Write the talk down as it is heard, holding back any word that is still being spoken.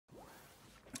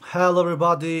Hello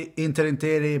everybody,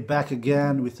 Interi back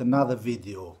again with another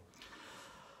video.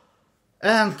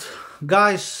 And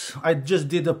guys, I just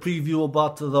did a preview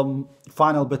about the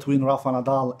final between Rafa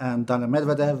Nadal and Daniil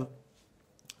Medvedev,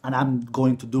 and I'm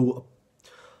going to do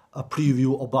a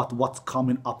preview about what's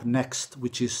coming up next,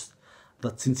 which is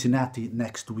the Cincinnati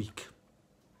next week.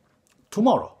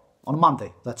 Tomorrow, on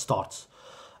Monday, that starts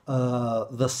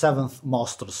the 7th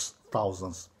Masters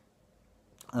Thousands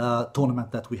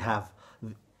tournament that we have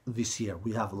this year.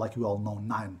 We have, like you all know,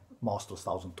 9 Masters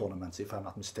 1000 tournaments, if I'm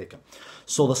not mistaken.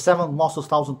 So the 7th Masters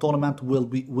 1000 tournament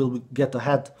will get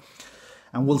ahead,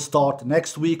 and will start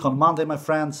next week on Monday, my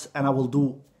friends. And I will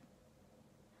do,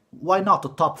 why not, the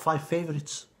top 5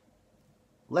 favorites?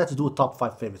 Let's do a top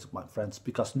 5 favorites, my friends,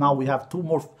 because now we have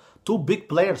two big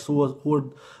players who are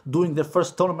doing their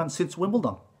first tournament since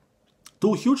Wimbledon.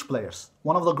 2 huge players,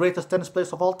 one of the greatest tennis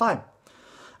players of all time.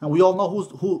 And we all know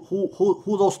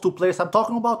who those 2 players I'm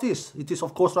talking about is. It is,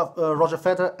 of course, Roger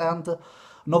Federer and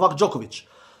Novak Djokovic.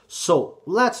 So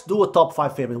let's do a top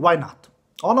 5 favorite. Why not?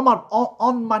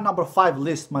 On my number 5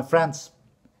 list, my friends,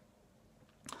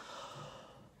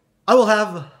 I will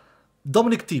have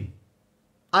Dominic Thiem.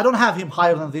 I don't have him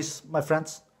higher than this, my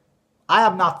friends. I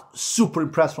am not super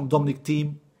impressed from Dominic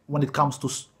Thiem when it comes to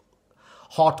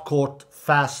hard court,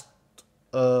 fast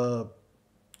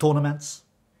tournaments.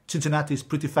 Cincinnati is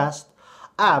pretty fast.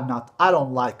 I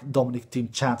don't like Dominic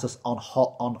Thiem's chances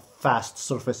on fast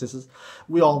surfaces.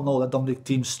 We all know that Dominic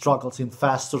Thiem struggles in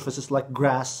fast surfaces like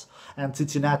grass, and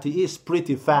Cincinnati is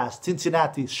pretty fast.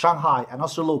 Cincinnati, Shanghai, and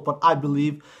Australian Open, I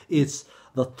believe, it's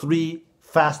the 3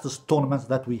 fastest tournaments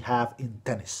that we have in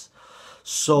tennis.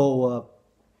 So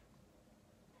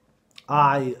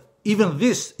even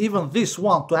this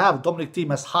one, to have Dominic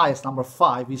Thiem as high as number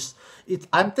 5 is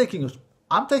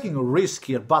I'm taking a risk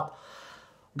here. But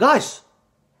guys,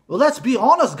 let's be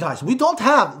honest, guys. We don't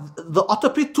have the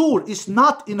ATP Tour is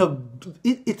not in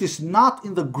it is not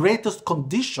in the greatest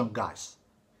condition, guys.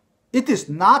 It is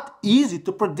not easy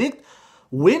to predict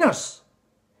winners,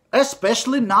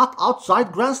 especially not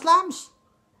outside Grand Slams.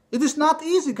 It is not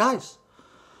easy, guys.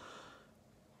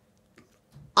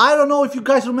 I don't know if you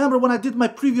guys remember when I did my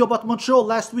preview about Montreal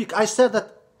last week. I said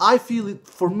that I feel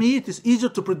for me it is easier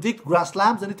to predict Grand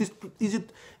Slams than it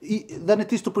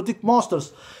is to predict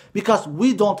Masters, because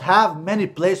we don't have many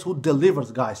players who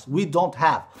delivers, guys. We don't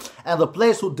have, and the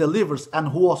players who delivers and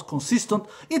who was consistent,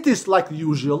 it is like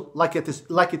usual, like it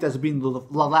has been the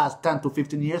last 10 to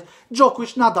 15 years.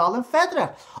 Djokovic, Nadal, and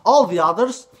Federer. All the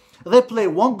others, they play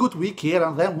one good week here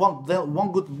and then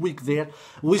one good week there.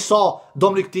 We saw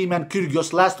Dominic Thiem and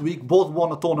Kyrgios last week. Both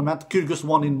won a tournament. Kyrgios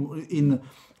won in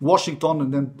Washington,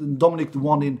 and then Dominic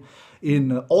won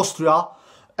in Austria.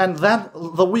 And then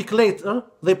the week later,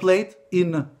 they played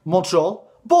in Montreal.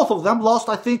 Both of them lost,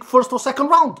 I think, first or second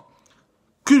round.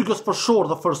 Kyrgios for sure,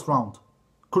 the first round.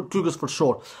 Kyrgios for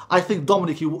sure. I think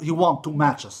Dominic, he won 2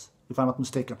 matches, if I'm not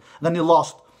mistaken. Then he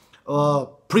lost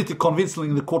pretty convincingly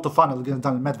in the quarterfinal against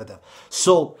Daniil Medvedev.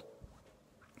 So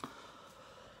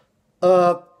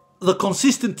the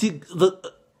consistency, the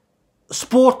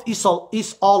sport is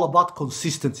all about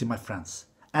consistency, my friends.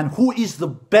 And who is the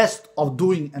best of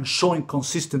doing and showing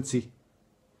consistency?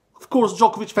 Of course,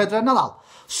 Djokovic, Federer, and Nadal.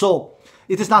 So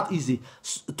it is not easy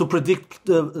to predict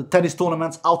tennis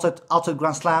tournaments outside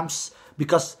Grand Slams,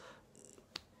 because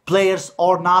players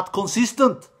are not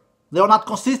consistent. They are not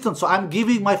consistent. So I'm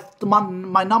giving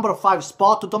my number 5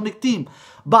 spot to Dominic Thiem,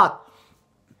 but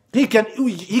he can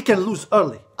lose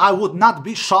early. I would not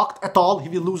be shocked at all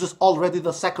if he loses already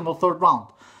the 2nd or 3rd round.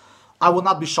 I will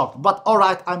not be shocked. But all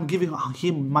right, I'm giving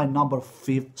him my number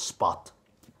 5th spot.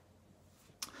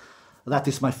 That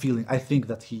is my feeling. I think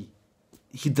that he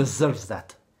deserves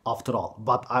that after all.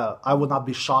 But I would not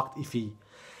be shocked if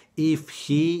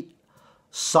he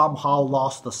somehow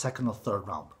lost the 2nd or 3rd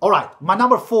round. All right, my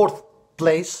number 4th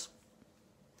place.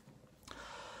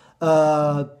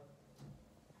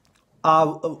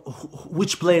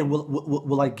 Which player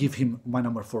will I give him my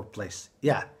number 4th place?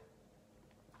 Yeah,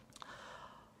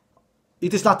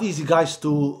 it is not easy, guys,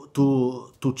 to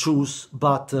choose,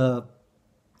 but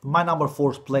my number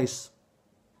 4th place,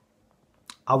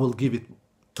 I will give it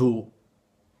to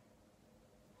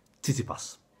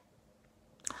Tsitsipas.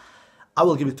 I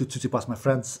will give it to Tsitsipas, my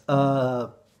friends.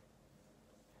 I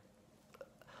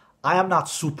am not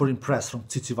super impressed from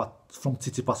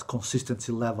Tsitsipas'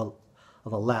 consistency level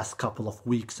the last couple of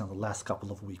weeks and the last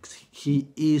couple of weeks. He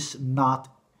is not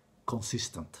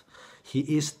consistent. He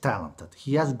is talented.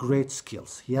 He has great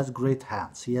skills. He has great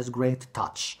hands. He has great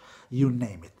touch. You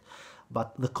name it.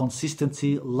 But the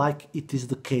consistency, like it is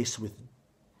the case with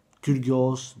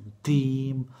Kyrgios,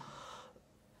 Thiem,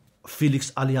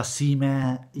 Felix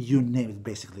Aliassime, you name it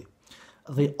basically.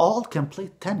 They all can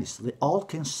play tennis, they all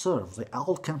can serve, they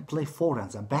all can play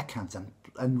forehands and backhands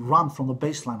and run from the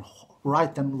baseline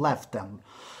right and left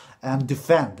and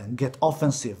defend and get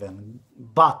offensive,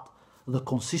 but the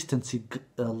consistency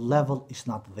level is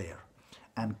not there.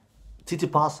 And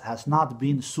Tsitsipas has not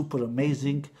been super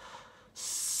amazing,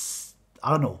 I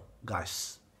don't know,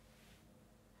 guys,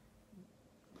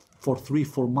 for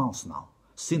 3-4 months now.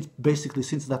 Basically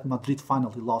since that Madrid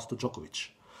final he lost to Djokovic.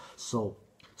 So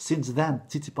since then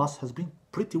Tsitsipas has been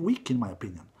pretty weak in my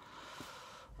opinion.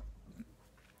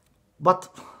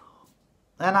 But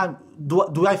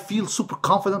do I feel super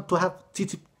confident to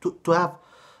have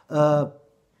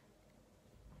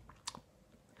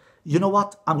you know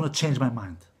what? I'm gonna change my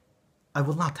mind. I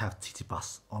will not have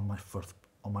Tsitsipas on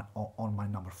my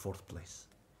number 4th place.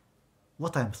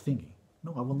 What I'm thinking?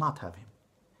 No, I will not have him.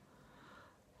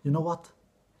 You know what?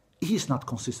 He's not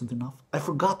consistent enough. I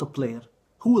forgot a player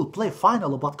who will play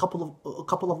final about a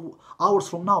couple of hours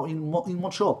from now in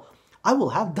Montreal. I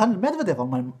will have Daniil Medvedev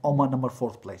on my number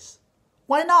 4th place.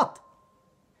 Why not?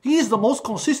 He is the most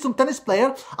consistent tennis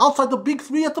player outside the big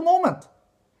 3 at the moment.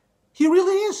 He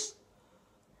really is.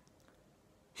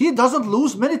 He doesn't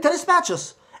lose many tennis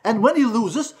matches, and when he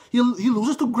loses, he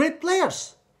loses to great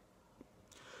players.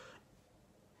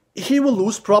 He will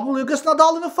lose probably against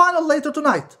Nadal in the final later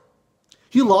tonight.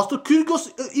 He lost to Kyrgios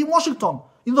in Washington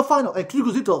in the final, and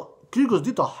Kyrgios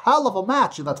did a hell of a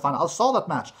match in that final. I saw that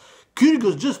match.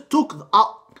 Kyrgios just took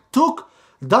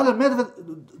Daniil Medvedev,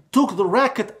 took the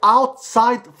racket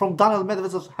outside from Daniil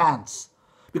Medvedev's hands.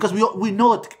 Because we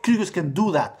know that Kyrgios can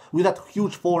do that with that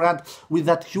huge forehand, with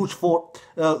that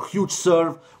huge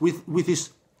serve, with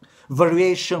his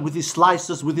variation, with his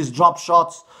slices, with his drop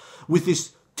shots, with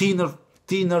his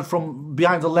teener from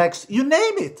behind the legs, you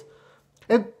name it.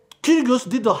 And Kyrgios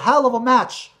did a hell of a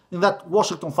match in that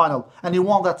Washington final, and he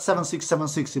won that 7-6,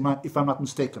 7-6, if I'm not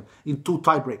mistaken, in 2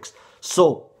 tiebreaks.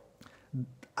 So,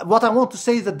 what I want to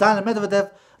say is that Daniil Medvedev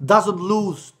doesn't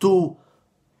lose to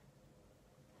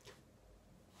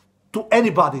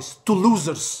anybody's, to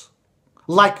losers,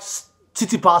 like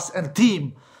Tsitsipas and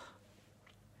team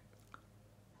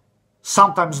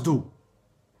sometimes do.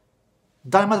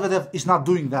 Daniil Medvedev is not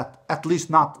doing that, at least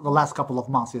not the last couple of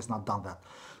months he has not done that.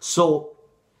 So,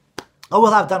 I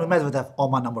will have Daniil Medvedev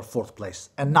on my number 4th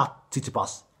place, and not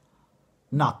Tsitsipas.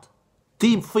 Not.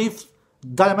 Team 5th,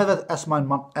 Daniil Medvedev as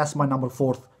my number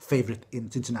 4th favorite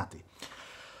in Cincinnati.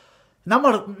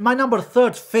 My number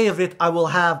 3rd favorite, I will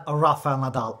have a Rafael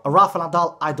Nadal. A Rafael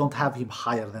Nadal, I don't have him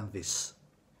higher than this.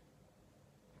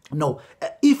 No,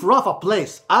 if Rafa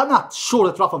plays, I'm not sure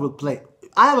that Rafa will play.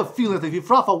 I have a feeling that if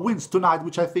Rafa wins tonight,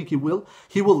 which I think he will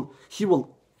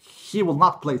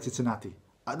not play Cincinnati.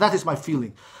 That is my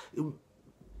feeling.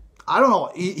 I don't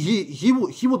know. He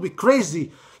would be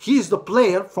crazy. He is the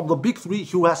player from the big 3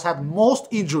 who has had most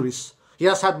injuries. He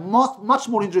has had much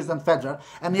more injuries than Federer,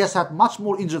 and he has had much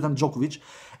more injuries than Djokovic.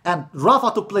 And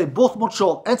Rafa to play both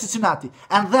Montreal and Cincinnati,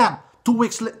 and then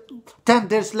 10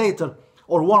 days later,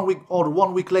 or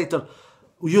 1 week later,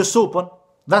 US Open.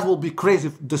 That will be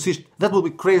crazy decision. That will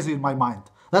be crazy in my mind.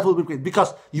 That will be great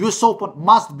because US Open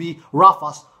must be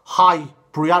Rafa's high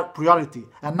priority,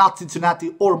 and not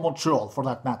Cincinnati or Montreal for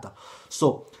that matter.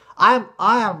 So I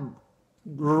am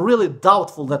really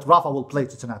doubtful that Rafa will play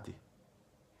Cincinnati.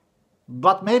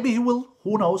 But maybe he will,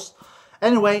 who knows.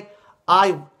 Anyway,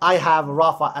 I have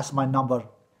Rafa as my number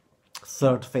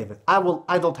 3rd favorite.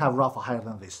 I don't have Rafa higher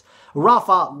than this.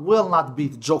 Rafa will not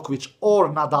beat Djokovic or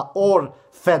Nadal or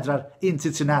Federer in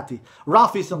Cincinnati.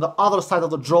 Rafa is on the other side of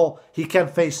the draw. He can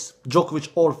face Djokovic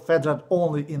or Federer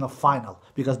only in a final,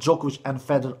 because Djokovic and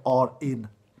Federer are in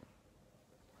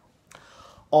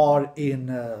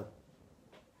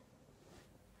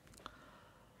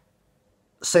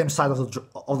same side of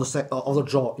the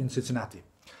draw in Cincinnati.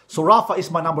 So Rafa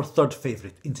is my number 3rd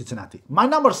favorite in Cincinnati. My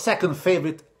number 2nd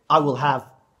favorite, I will have,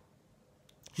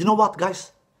 you know what,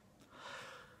 guys?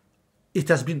 It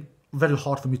has been very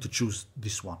hard for me to choose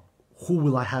this one. Who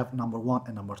will I have number 1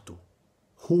 and number 2?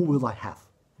 Who will I have?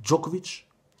 Djokovic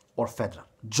or Federer?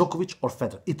 Djokovic or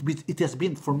Federer? It has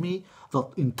been for me the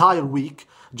entire week.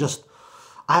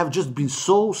 I have just been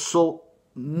so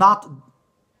not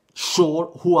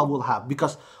sure who I will have,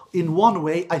 because in one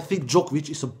way I think Djokovic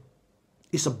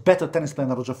is a better tennis player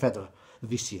than Roger Federer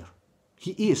this year.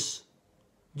 He is.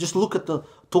 Just look at the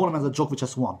tournaments that Djokovic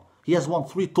has won. He has won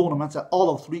 3 tournaments, and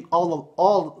all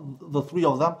the 3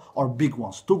 of them are big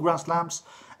ones. 2 Grand Slams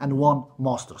and 1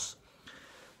 Masters.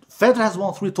 Federer has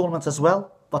won 3 tournaments as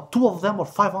well, but 2 of them are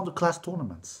 500 class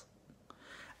tournaments.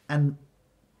 And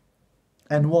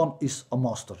 1 is a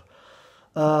Master.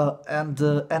 And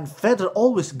Federer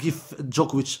always give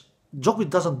Djokovic. Djokovic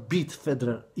doesn't beat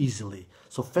Federer easily,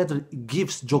 so Federer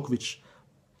gives Djokovic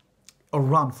a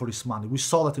run for his money. We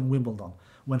saw that in Wimbledon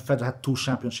when Federer had 2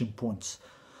 championship points,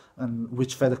 and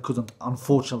which Federer couldn't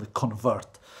unfortunately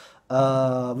convert.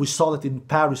 We saw that in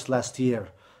Paris last year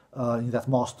in that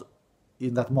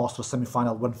Masters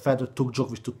semi-final when Federer took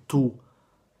Djokovic to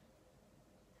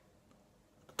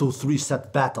 2-3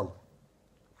 set battle,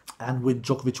 and when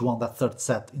Djokovic won that 3rd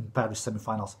set in Paris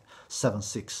semi-finals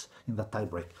 7-6 in that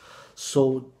tiebreak.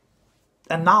 So,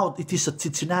 and now it is at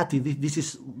Cincinnati. This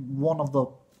is one of the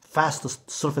fastest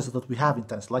surfaces that we have in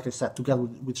tennis, like I said, together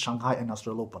with Shanghai and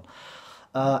Australian Open.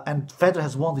 And Federer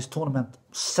has won this tournament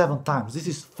 7 times. This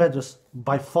is Federer's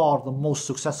by far the most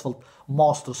successful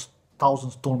Masters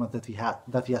 1000s tournament that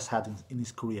he has had in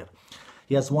his career.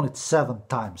 He has won it 7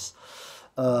 times,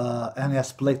 and he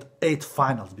has played 8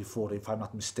 finals before, if I'm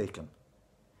not mistaken.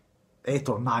 8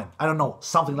 or 9, I don't know,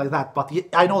 something like that. But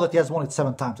I know that he has won it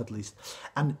 7 times at least.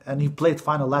 And he played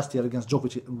final last year against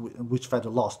Djokovic, which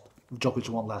Federer lost. Djokovic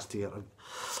won last year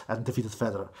and defeated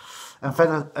Federer. And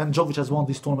Djokovic has won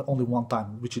this tournament only 1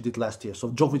 time, which he did last year. So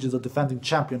Djokovic is the defending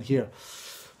champion here.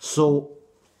 So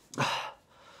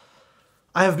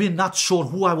I have been not sure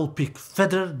who I will pick.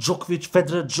 Federer,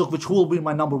 Djokovic. Who will be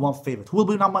my number 1 favorite? Who will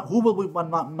be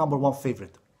my number 1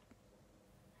 favorite?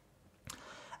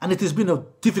 And it has been a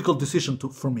difficult decision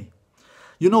for me.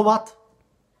 You know what?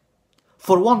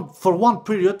 For one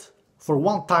period, for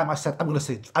one time, I said I'm gonna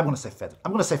say Federer.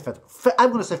 I'm gonna say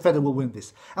Federer will win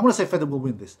this. I'm gonna say Federer will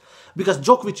win this because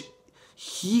Djokovic,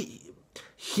 he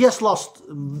has lost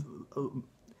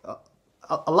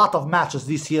a lot of matches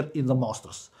this year in the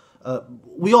Masters.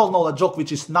 We all know that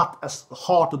Djokovic is not as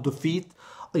hard to defeat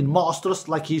in Masters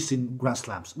like he is in Grand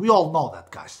Slams. We all know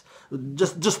that, guys.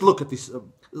 Just look at this.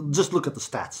 Just look at the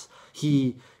stats.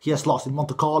 He has lost in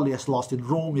Monte Carlo, he has lost in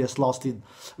Rome, he has lost in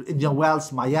Indian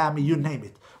Wells, Miami, you name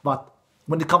it. But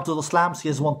when it comes to the slams, he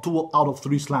has won 2 out of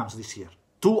 3 slams this year.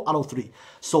 2 out of 3.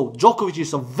 So Djokovic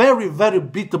is a very, very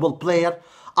beatable player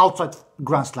outside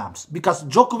Grand Slams. Because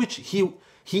Djokovic,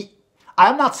 I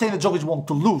am not saying that Djokovic wants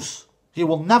to lose. He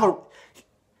will never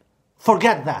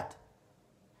forget that.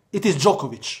 It is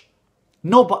Djokovic.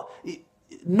 No,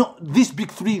 these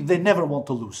big 3, they never want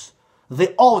to lose. They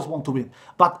always want to win.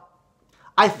 But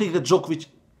I think that Djokovic,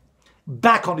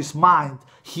 back on his mind,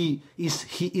 he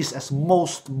is as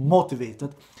most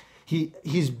motivated.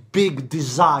 His big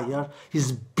desire,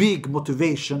 his big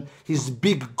motivation, his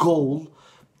big goal,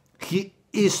 he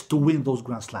is to win those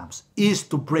Grand Slams, is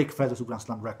to break Federer's Grand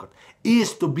Slam record,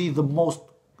 is to be the most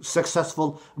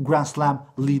successful Grand Slam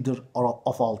leader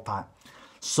of all time.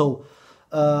 So,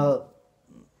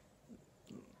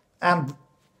 and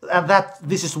that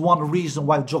this is one reason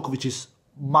why Djokovic is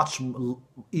much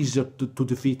easier to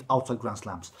defeat outside Grand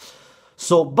Slams.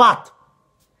 So, but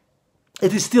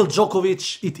it is still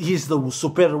Djokovic. He is the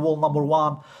superior world number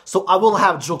 1. So I will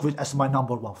have Djokovic as my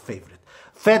number 1 favorite.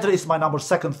 Federer is my number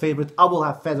 2 favorite. I will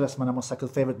have Federer as my number 2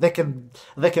 favorite. They can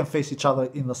face each other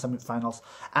in the semifinals,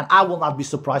 and I will not be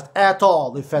surprised at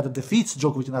all if Federer defeats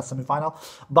Djokovic in that semifinal.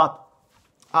 But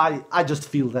I just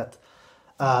feel that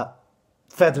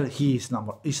Federer, he's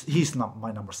not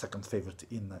my number 2 favorite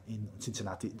in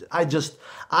Cincinnati.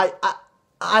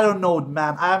 I don't know,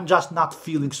 man. I'm just not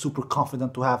feeling super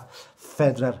confident to have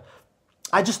Federer.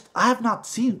 I have not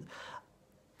seen.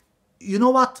 You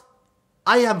know what?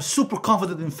 I am super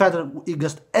confident in Federer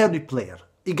against any player.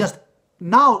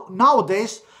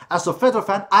 Nowadays, as a Federer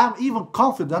fan, I am even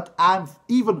confident. I'm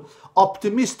even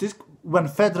optimistic when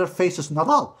Federer faces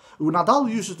Nadal. Nadal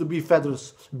used to be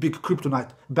Federer's big kryptonite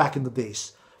back in the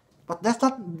days, but that's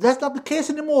not the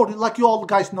case anymore. Like you all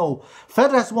guys know,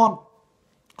 Federer has won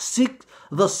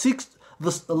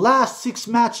the last 6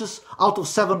 matches out of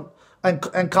 7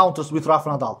 encounters with Rafa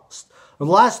Nadal. The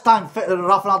last time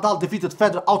Rafa Nadal defeated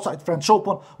Federer outside French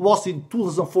Open was in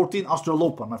 2014 Australian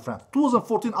Open, my friend.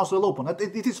 2014 Australian Open.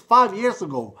 It is 5 years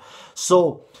ago.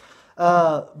 So,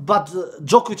 but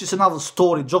Djokovic is another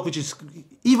story. Djokovic is,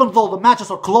 even though the matches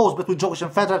are close between Djokovic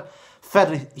and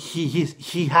Federer,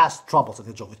 he has troubles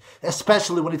against Djokovic,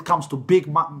 especially when it comes to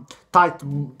big, tight,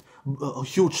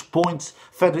 huge points.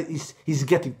 Federer is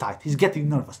getting tight. He's getting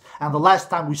nervous. And the last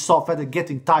time we saw Federer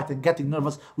getting tight and getting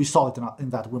nervous, we saw it in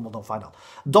that Wimbledon final.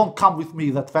 Don't come with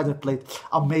me that Federer played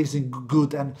amazing,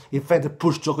 good, and if Federer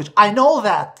pushed Djokovic. I know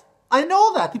that.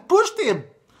 He pushed him.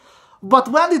 But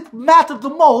when it mattered the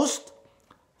most,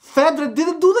 Federer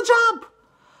didn't do the job.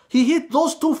 He hit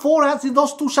those 2 forehands in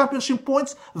those 2 championship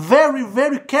points very,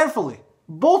 very carefully.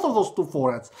 Both of those 2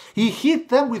 forehands. He hit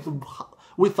them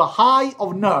with a high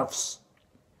of nerves.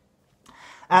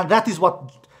 And that is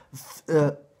what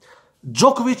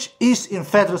Djokovic is in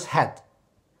Federer's head.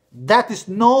 That is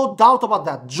no doubt about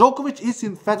that. Djokovic is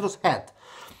in Federer's head.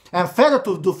 And Federer,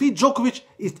 to defeat Djokovic,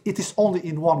 it is only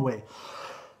in one way.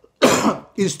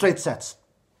 In straight sets.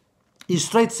 In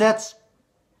straight sets,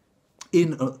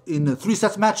 in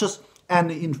 3-set matches, and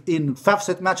in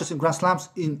 5-set matches in Grand Slams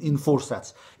in 4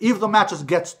 sets. If the matches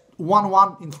get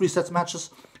 1-1 in 3-set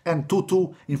matches and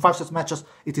 2-2 in 5-set matches,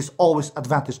 it is always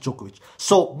advantage Djokovic.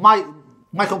 So my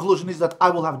conclusion is that I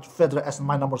will have Federer as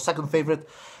my number 2 favorite,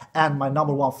 and my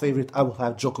number 1 favorite I will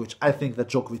have Djokovic. I think that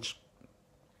Djokovic,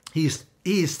 he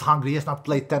is hungry. He has not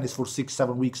played tennis for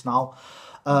 6-7 weeks now,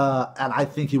 and I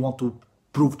think he wants to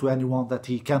prove to anyone that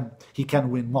he can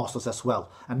win Masters as well,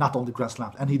 and not only Grand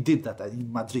Slams. And he did that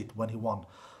in Madrid when he won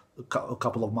a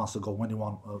couple of months ago, when he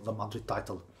won the Madrid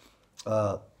title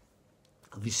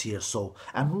this year. So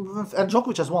and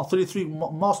Djokovic has won 33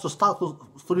 Masters titles,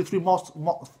 33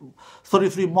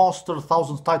 Master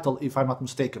thousands title, if I'm not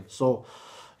mistaken. So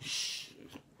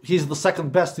he's the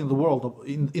 2nd best in the world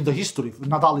in the history.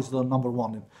 Nadal is the number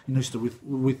 1 in history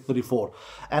with 34,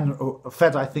 and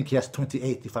Federer, I think he has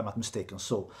 28, if I'm not mistaken.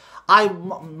 So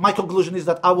my conclusion is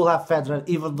that I will have Federer,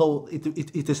 even though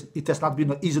it has not been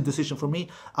an easy decision for me.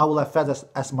 I will have Federer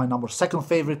as my number 2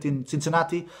 favorite in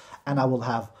Cincinnati, and I will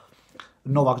have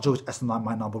Novak Djokovic as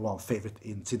my number 1 favorite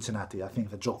in Cincinnati. I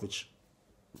think that Djokovic,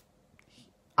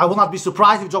 I will not be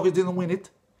surprised if Djokovic didn't win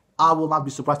it. I will not be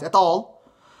surprised at all.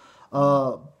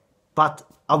 But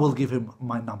I will give him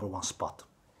my number 1 spot.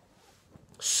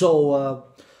 So,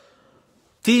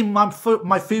 team, my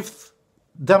 5th,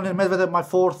 Daniil Medvedev my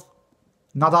 4th,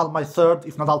 Nadal my 3rd,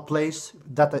 if Nadal plays.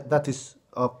 That is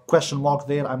a question mark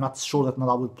there. I'm not sure that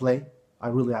Nadal will play. I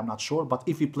really am not sure. But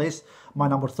if he plays, my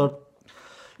number 3rd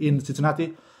in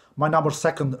Cincinnati, my number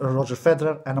 2nd, Roger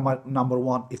Federer, and my number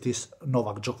 1, it is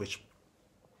Novak Djokovic.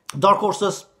 Dark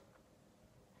horses,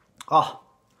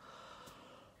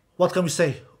 what can we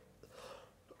say?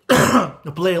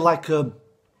 A player like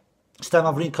Stan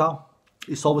Wawrinka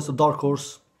is always a dark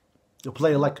horse. A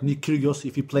player like Nick Kyrgios,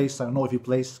 if he plays, I don't know if he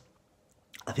plays.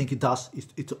 I think he does.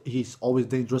 He's always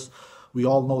dangerous. We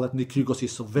all know that Nick Kyrgios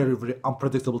is a very, very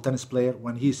unpredictable tennis player.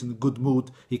 When he's in a good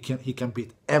mood, he can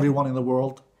beat everyone in the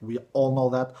world. We all know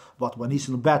that. But when he's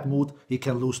in a bad mood, he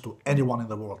can lose to anyone in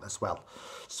the world as well.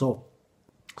 So,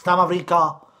 Stan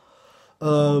Wawrinka,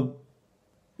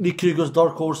 Nick Kyrgios,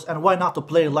 dark horse, and why not a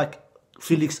player like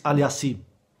Felix Aliassime?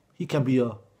 He can be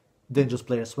a dangerous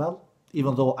player as well,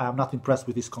 even though I am not impressed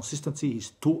with his consistency. He's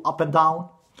too up and down.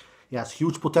 He has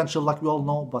huge potential, like we all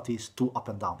know, but he's too up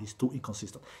and down. He's too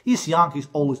inconsistent. He's young. He's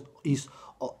only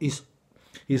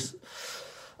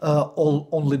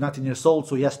 19 years old,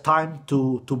 so he has time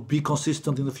to be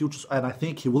consistent in the future. And I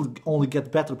think he will only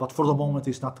get better. But for the moment,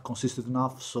 he's not consistent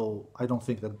enough. So I don't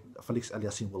think that Felix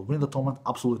Aliassime will win the tournament.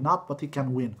 Absolutely not. But he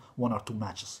can win 1 or 2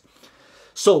 matches.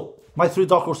 So my 3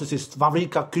 dark horses is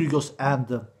Wawrinka, Kyrgios,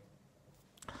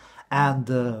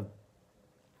 and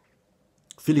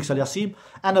Felix Aliassime,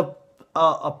 and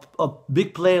a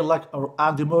big player like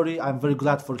Andy Murray. I'm very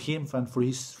glad for him and for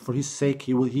his sake.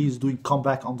 He is doing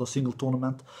comeback on the single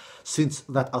tournament since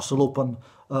that Australian Open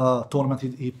tournament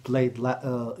he played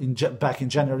back in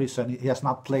January. So he has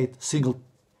not played single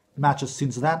matches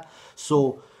since then.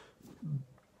 So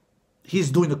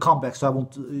he's doing a comeback. So I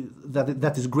want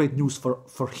that is great news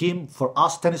for him, for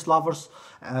us tennis lovers,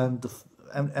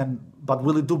 but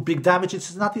will it do big damage in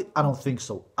Cincinnati? I don't think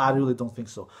so. I really don't think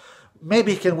so.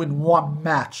 Maybe he can win 1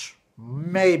 match,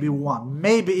 maybe 1,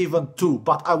 maybe even 2,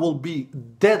 but I will be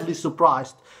deadly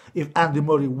surprised if Andy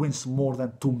Murray wins more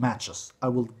than 2 matches. I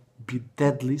will be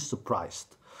deadly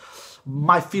surprised.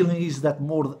 My feeling is that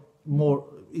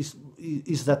is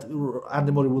that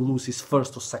Andy Murray will lose his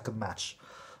 1st or 2nd match.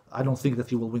 I don't think that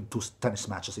he will win 2 tennis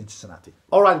matches in Cincinnati.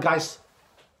 Alright guys,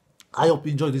 I hope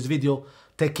you enjoyed this video.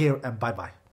 Take care and bye bye.